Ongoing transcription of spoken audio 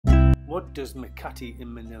What does Makati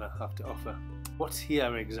in Manila have to offer? What's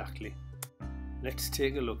here exactly? Let's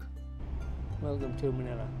take a look. Welcome to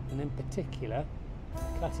Manila, and in particular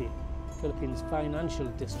Makati, Philippines financial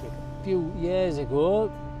district. A few years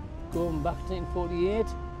ago, going back to 1948,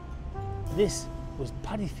 this was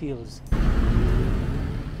paddy fields.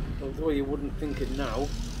 Although you wouldn't think it now,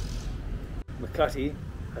 Makati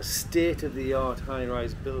has state-of-the-art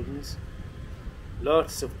high-rise buildings,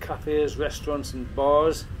 lots of cafes, restaurants and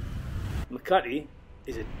bars. Makati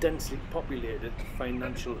is a densely populated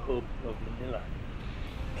financial hub of Manila.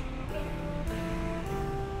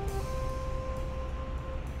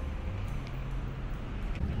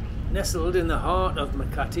 Nestled in the heart of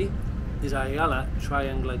Makati is Ayala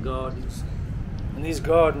Triangular Gardens, and these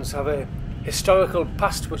gardens have a historical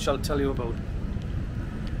past which I'll tell you about.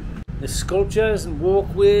 There's sculptures and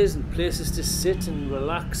walkways and places to sit and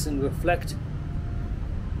relax and reflect,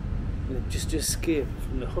 and just to escape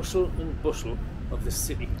from the hustle and bustle of the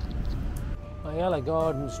city. Ayala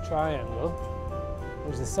Gardens Triangle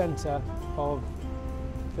was the centre of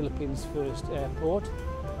Philippines' first airport.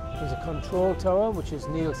 There's a control tower, which is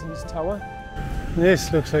Nielsen's tower.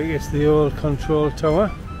 This looks like it's the old control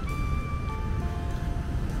tower.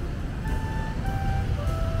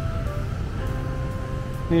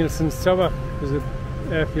 Nielsen's tower, because the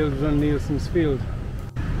airfield was on Nielsen's field.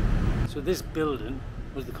 So this building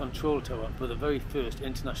was the control tower for the very first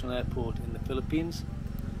international airport in the Philippines.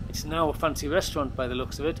 It's now a fancy restaurant by the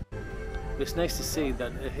looks of it. But it's nice to see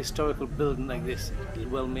that a historical building like this is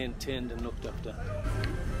well maintained and looked after.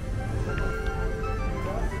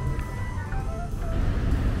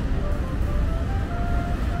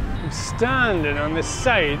 I'm standing on the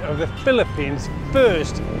side of the Philippines'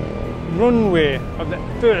 first runway of the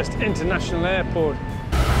first international airport.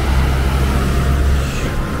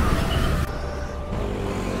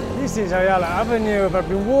 This is Ayala Avenue. If I'd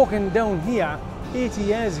been walking down here 80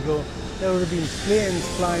 years ago, there would have been planes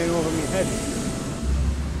flying over my head.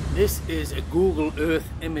 This is a Google Earth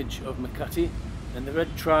image of Makati, and the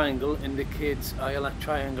red triangle indicates Ayala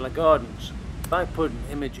Triangular Gardens. If I put an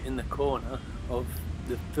image in the corner of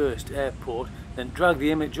the first airport, then drag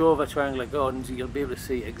the image over Triangular Gardens, you'll be able to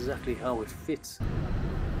see exactly how it fits.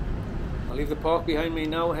 I'll leave the park behind me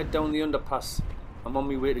now, head down the underpass. I'm on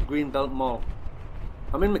my way to Greenbelt Mall.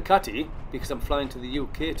 I'm in Makati because I'm flying to the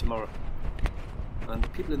UK tomorrow, and the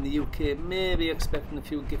people in the UK may be expecting a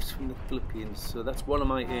few gifts from the Philippines, so that's one of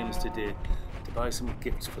my aims today, to buy some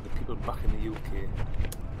gifts for the people back in the UK.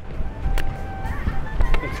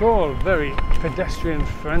 It's all very pedestrian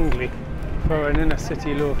friendly for an inner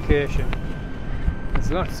city location.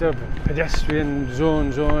 There's lots of pedestrian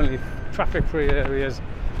zones only, traffic free areas,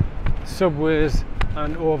 subways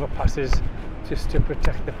and overpasses just to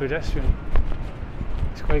protect the pedestrian.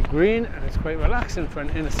 It's quite green and it's quite relaxing for an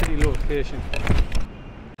inner city location.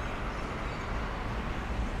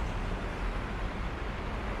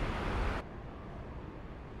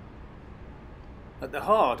 At the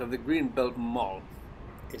heart of the Greenbelt Mall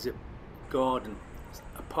is a garden,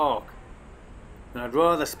 a park, and I'd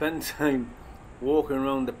rather spend time walking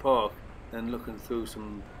around the park than looking through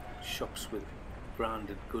some shops with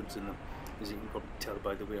branded goods in them, as you can probably tell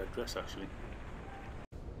by the way I dress actually.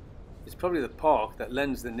 It's probably the park that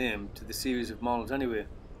lends the name to the series of malls anyway,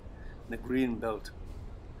 the Greenbelt.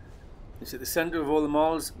 It's at the centre of all the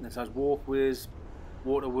malls, and it has walkways,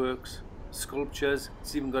 waterworks, sculptures,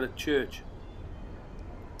 it's even got a church.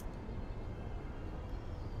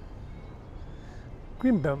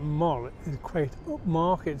 Greenbelt Mall is quite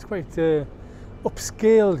upmarket, it's quite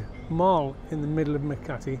upscaled mall in the middle of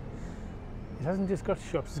Makati. It hasn't just got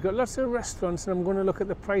shops, it's got lots of restaurants, and I'm going to look at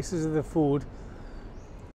the prices of the food.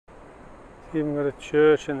 It's even got a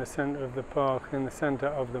church in the centre of the park, in the centre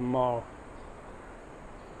of the mall.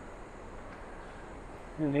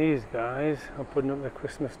 And these guys are putting up the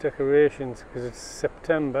Christmas decorations because it's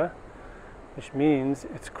September, which means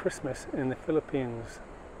it's Christmas in the Philippines.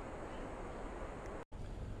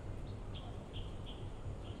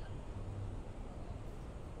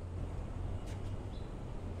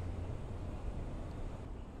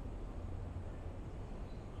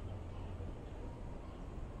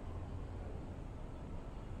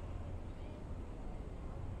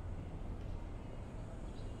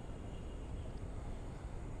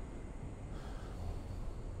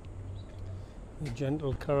 The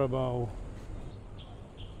gentle Carabao.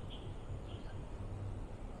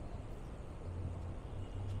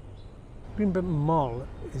 Greenbelt Mall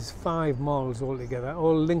is 5 malls altogether,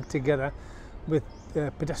 all linked together with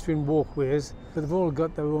pedestrian walkways, but they've all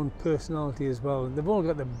got their own personality as well. They've all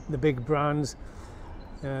got the big brands,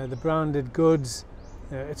 the branded goods.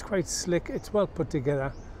 It's quite slick, it's well put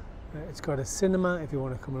together, It's got a cinema if you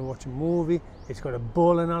want to come and watch a movie. It's got a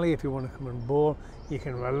bowling alley if you want to come and bowl. You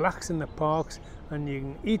can relax in the parks, and you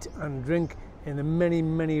can eat and drink in the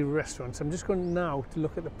many restaurants. I'm just going now to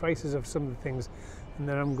look at the prices of some of the things, and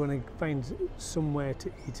then I'm going to find somewhere to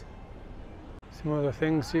eat. Some other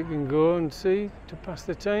things you can go and see to pass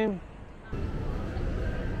the time.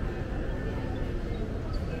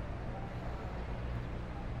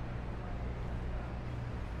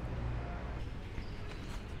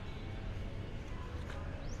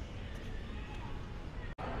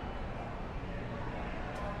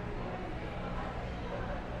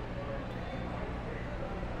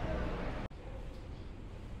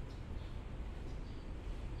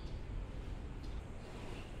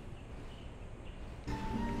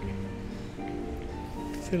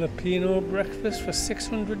 Filipino breakfast for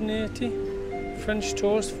 680, French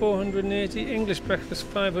toast 480, English breakfast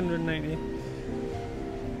 590.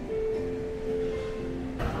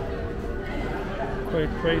 Quite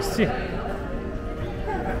pricey.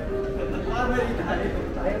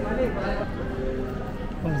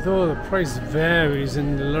 Although the price varies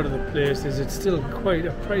in a lot of the places, it's still quite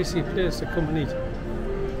a pricey place to come and eat.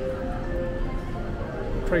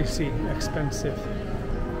 Pricey, expensive.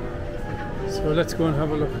 So let's go and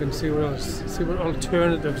have a look and see what else, see what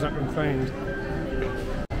alternatives I can find.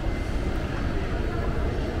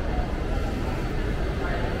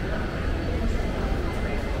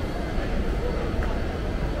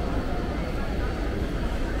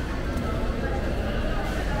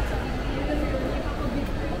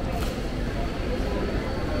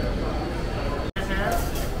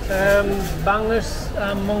 Bangus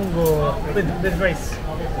mango with rice.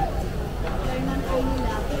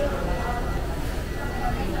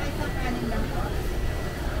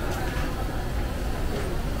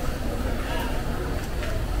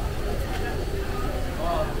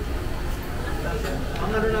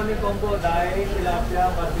 Ang ano namin combo dahil tilapia,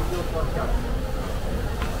 barbecue, pork chop.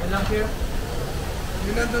 Yan lang sir.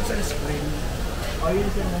 Yun lang doon sa screen. Oh, yun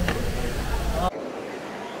sir.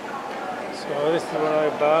 So this is what I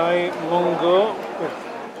buy, mungo with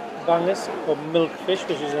bangus or milkfish,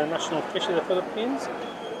 which is a national fish of the Philippines.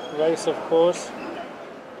 Rice, of course.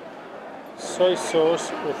 Soy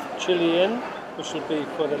sauce with chili in, which will be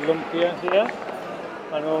for the lumpia here,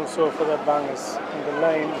 and also for the bangus. And the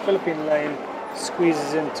lime, the Philippine lime,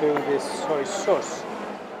 squeezes into this soy sauce.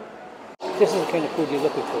 This is the kind of food you're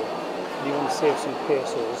looking for. You want to save some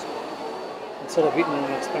pesos. Instead of eating in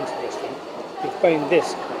an expensive restaurant, you'll find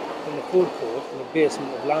this in the food court in the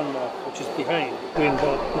basement of Landmark, which is behind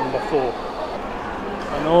Greenbelt number 4.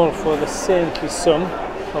 And all for the saintly sum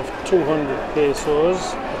of 200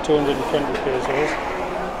 pesos, or 220 pesos,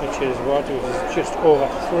 which is what? It is just over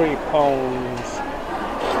 £3.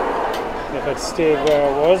 And if I'd stayed where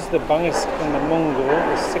I was, the bangus and the mungo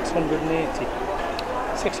is 680.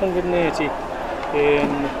 680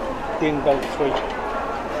 in Greenbelt 3.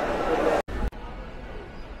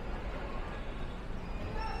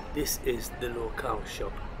 This is the locale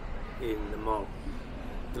shop in the mall.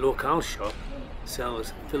 The locale shop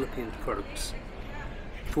sells Philippine products,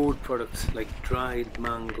 food products like dried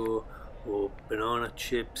mango or banana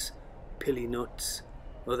chips, pili nuts,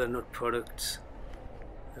 other nut products.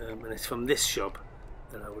 And it's from this shop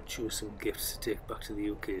that I would choose some gifts to take back to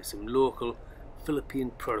the UK, some local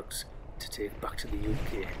Philippine products to take back to the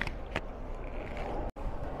UK.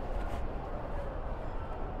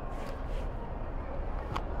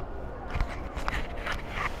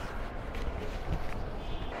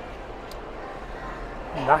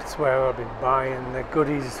 That's where I'll be buying the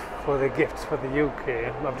goodies for the gifts for the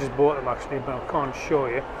UK. I've just bought them actually, but I can't show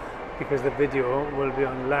you because the video will be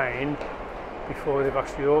online before they've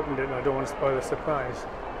actually opened it, and I don't want to spoil the surprise.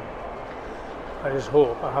 I just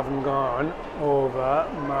hope I haven't gone over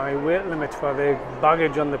my weight limit for the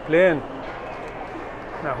baggage on the plane.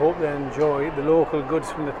 And I hope they enjoy the local goods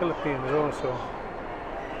from the Philippines also.